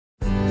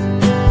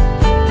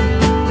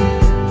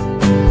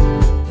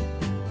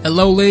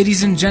Hello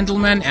ladies and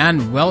gentlemen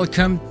and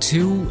welcome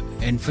to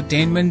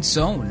Infotainment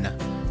Zone।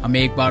 हम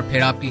एक बार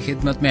फिर आपकी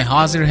खिदमत में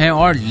हाजिर हैं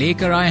और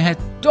लेकर आए हैं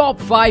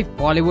top 5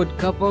 Bollywood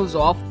couples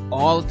of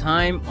all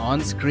time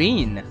on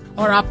screen.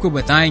 और आपको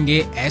बताएंगे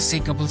ऐसे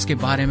कपल्स के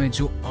बारे में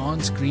जो ऑन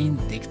स्क्रीन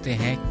दिखते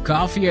हैं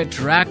काफी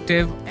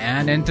attractive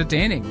and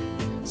entertaining.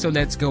 So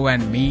let's go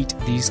and meet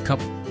these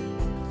couple.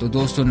 तो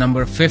दोस्तों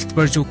नंबर 5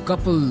 पर जो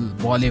कपल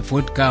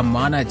बॉलीवुड का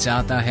माना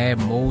जाता है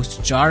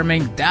most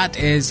charming, that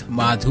is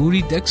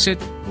Madhuri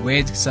Dixit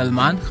with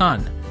Salman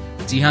Khan.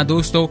 जी हाँ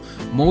दोस्तों,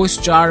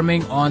 most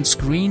charming on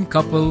screen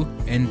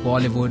couple in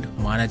Bollywood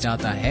माना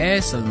जाता है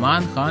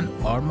सलमान खान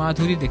और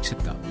माधुरी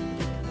दीक्षित का।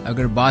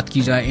 अगर बात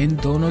की जाए इन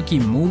दोनों की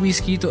मूवीज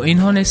की तो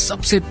इन्होंने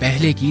सबसे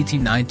पहले की थी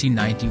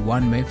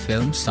 1991 में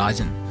फिल्म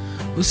साजन।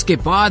 उसके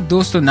बाद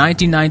दोस्तों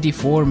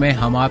 1994 में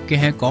हम आपके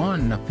हैं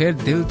कौन, फिर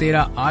दिल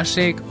तेरा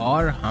आशिक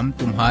और हम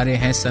तुम्हारे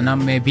हैं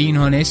सनम में भी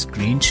इन्होंने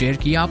स्क्रीन शेयर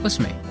की आपस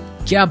में।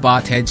 क्या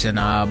बात है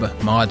जनाब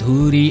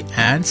माधुरी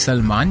एंड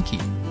सलमान की।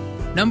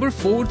 नंबर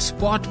 4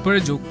 स्पॉट पर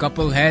जो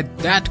कपल है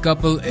that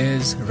couple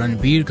is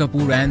Ranbir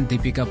Kapoor and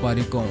Deepika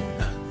Padukone.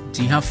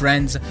 जी हाँ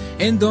फ्रेंड्स,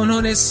 इन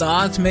दोनों ने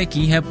साथ में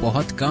की है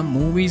बहुत कम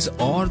मूवीज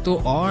और तो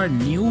और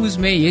न्यूज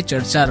में ये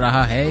चर्चा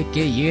रहा है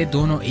कि ये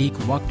दोनों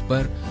एक वक्त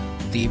पर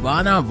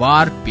दीवाना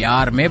वार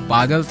प्यार में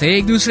पागल थे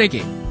एक दूसरे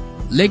के।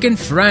 लेकिन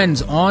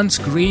फ्रेंड्स ऑन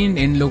स्क्रीन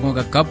इन लोगों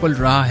का कपल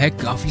रहा है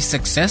काफी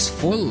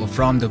successful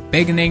from the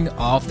beginning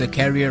of the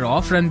carrier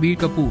of Ranbir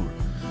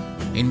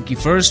Kapoor. इनकी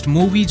फर्स्ट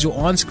मूवी जो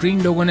ऑन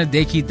स्क्रीन लोगों ने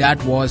देखी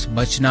दैट वाज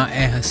बचना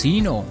ए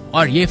हसीनो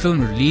और ये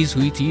फिल्म रिलीज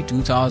हुई थी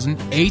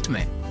 2008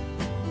 में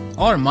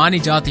और मानी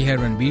जाती है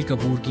रणबीर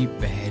कपूर की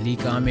पहली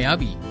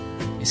कामयाबी।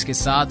 इसके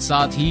साथ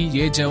साथ ही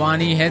ये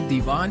जवानी है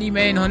दीवानी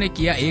में इन्होंने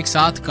किया एक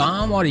साथ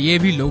काम और ये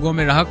भी लोगों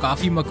में रहा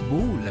काफी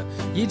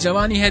मकबूल। ये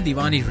जवानी है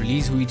दीवानी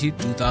रिलीज हुई थी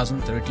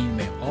 2013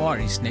 में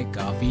और इसने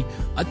काफी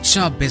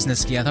अच्छा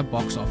बिजनेस किया था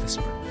बॉक्स ऑफिस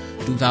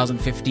पर।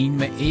 2015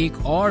 में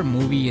एक और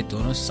मूवी ये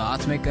दोनों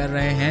साथ में कर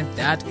रहे हैं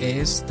दैट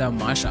इज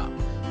तमाशा।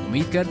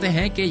 उम्मीद करते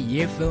हैं कि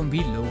ये फिल्म भी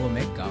लोगों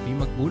में काफी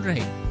मकबूल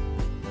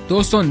रहेगी।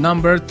 दोस्तों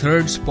नंबर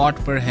 3 स्पॉट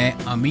पर है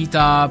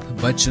अमिताभ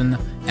बच्चन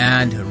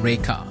एंड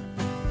रेखा।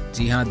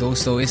 जी हाँ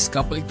दोस्तों, इस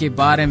कपल के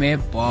बारे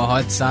में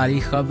बहुत सारी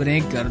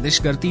खबरें गर्दिश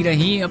करती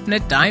रही अपने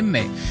टाइम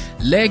में,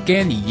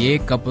 लेकिन ये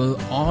couple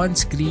on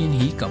screen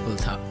he couple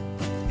था।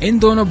 इन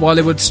दोनों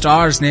बॉलीवुड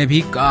स्टार्स ने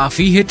भी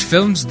काफी हिट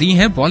फिल्म्स दी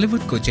हैं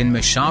बॉलीवुड को,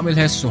 जिनमें शामिल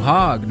है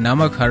सुहाग,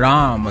 नमक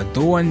हराम,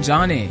 दो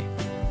अनजाने,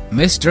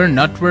 मिस्टर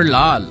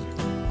नटवरलाल,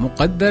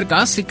 मुकद्दर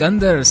का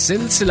सिकंदर,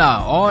 सिलसिला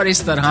और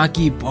इस तरह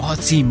की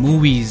बहुत सी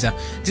मूवीज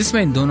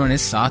जिसमें इन दोनों ने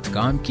साथ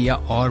काम किया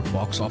और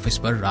बॉक्स ऑफिस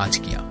पर राज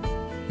किया।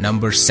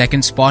 नंबर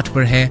 2 स्पॉट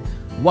पर है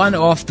one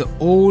of the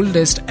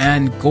oldest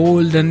and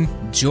golden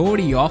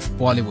जोड़ी ऑफ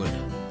बॉलीवुड।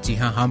 जी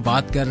हाँ, हम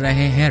बात कर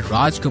रहे हैं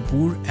राज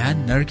कपूर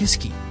एंड नरगिस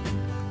की।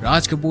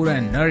 राज कपूर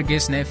एंड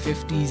नरगिस ने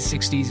 50s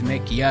 60s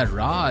में किया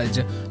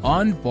राज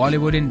ऑन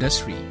बॉलीवुड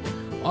इंडस्ट्री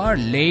और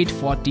लेट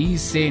 40s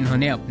से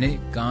इन्होंने अपने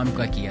काम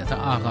का किया था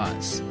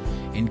आगाज।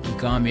 इनकी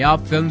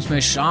कामयाब फिल्म्स में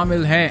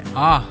शामिल हैं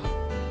आह,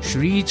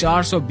 श्री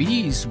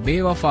 420,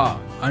 बेवफा,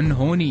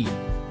 अनहोनी,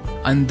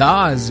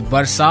 अंदाज,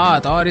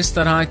 बरसात और इस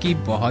तरह की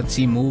बहुत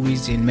सी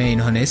मूवीज जिनमें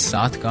इन्होंने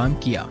साथ काम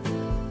किया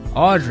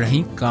और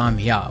रही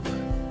कामयाब।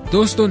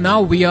 दोस्तों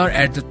now we are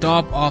at the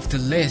top of the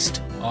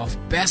list of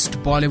best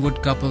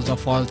Bollywood couples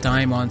of all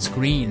time on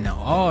screen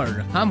और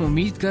हम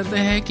उम्मीद करते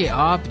हैं कि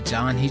आप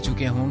जान ही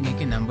चुके होंगे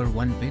कि नंबर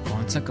 1 पे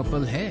कौन सा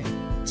कपल है।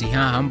 जी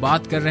हाँ, हम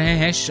बात कर रहे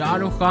हैं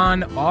शाहरुख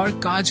खान और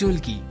काजोल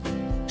की।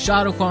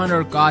 शाहरुख खान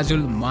और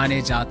काजोल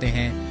माने जाते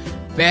हैं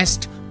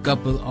best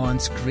couple on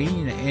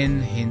screen in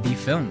Hindi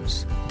films.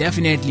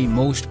 Definitely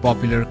most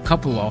popular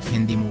couple of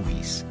Hindi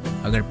movies.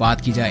 अगर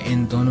बात की जाए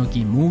इन दोनों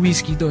की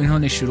मूवीज की तो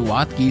इन्होंने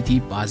शुरुआत की थी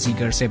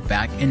बाजीगर से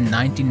बैक इन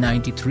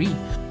 1993।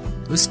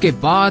 उसके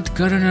बाद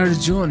करण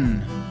अर्जुन,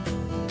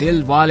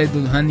 दिल वाले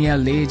दुल्हनिया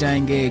ले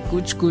जाएंगे,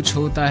 कुछ कुछ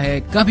होता है,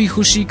 कभी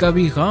खुशी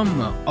कभी गम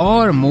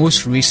और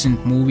मोस्ट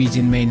रिसेंट मूवी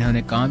जिनमें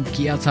इन्होंने काम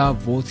किया था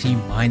वो थी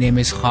माय नेम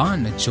इज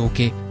खान, जो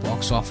कि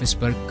बॉक्स ऑफिस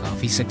पर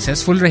काफी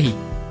सक्सेसफुल रही।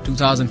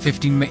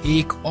 2015 में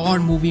एक और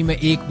मूवी में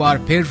एक बार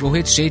फिर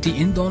रोहित शेट्टी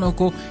इन दोनों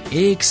को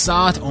एक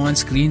साथ ऑन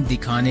स्क्रीन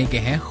दिखाने के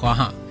हैं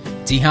ख्वाहां।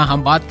 जी हाँ,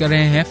 हम बात कर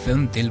रहे हैं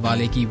फिल्म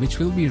दिलवाले की which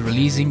will be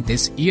releasing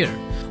this year.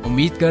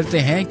 उम्मीद करते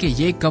हैं कि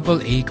ये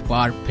कपल एक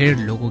बार फिर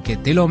लोगों के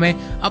दिलों में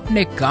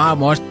अपने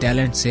काम और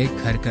टैलेंट से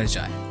घर कर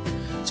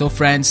जाए। So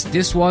friends,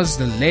 this was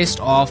the list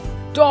of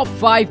top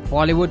 5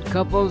 Bollywood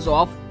couples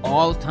of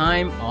all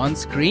time on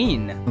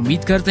screen.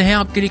 उम्मीद करते हैं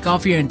आपके लिए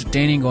काफी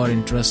एंटरटेनिंग और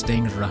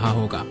इंटरेस्टिंग रहा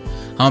होगा।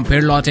 हम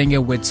फिर लौटेंगे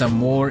with some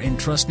more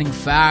interesting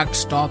facts,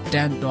 top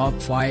 10,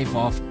 top 5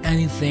 of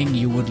anything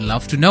you would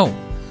love to know.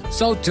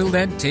 So till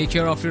then, take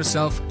care of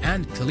yourself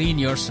and clean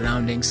your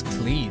surroundings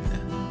clean.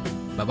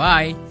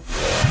 Bye-bye.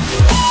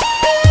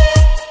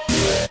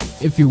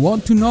 If you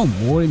want to know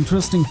more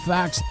interesting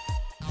facts,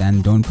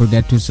 then don't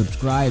forget to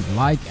subscribe,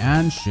 like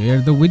and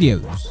share the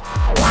videos.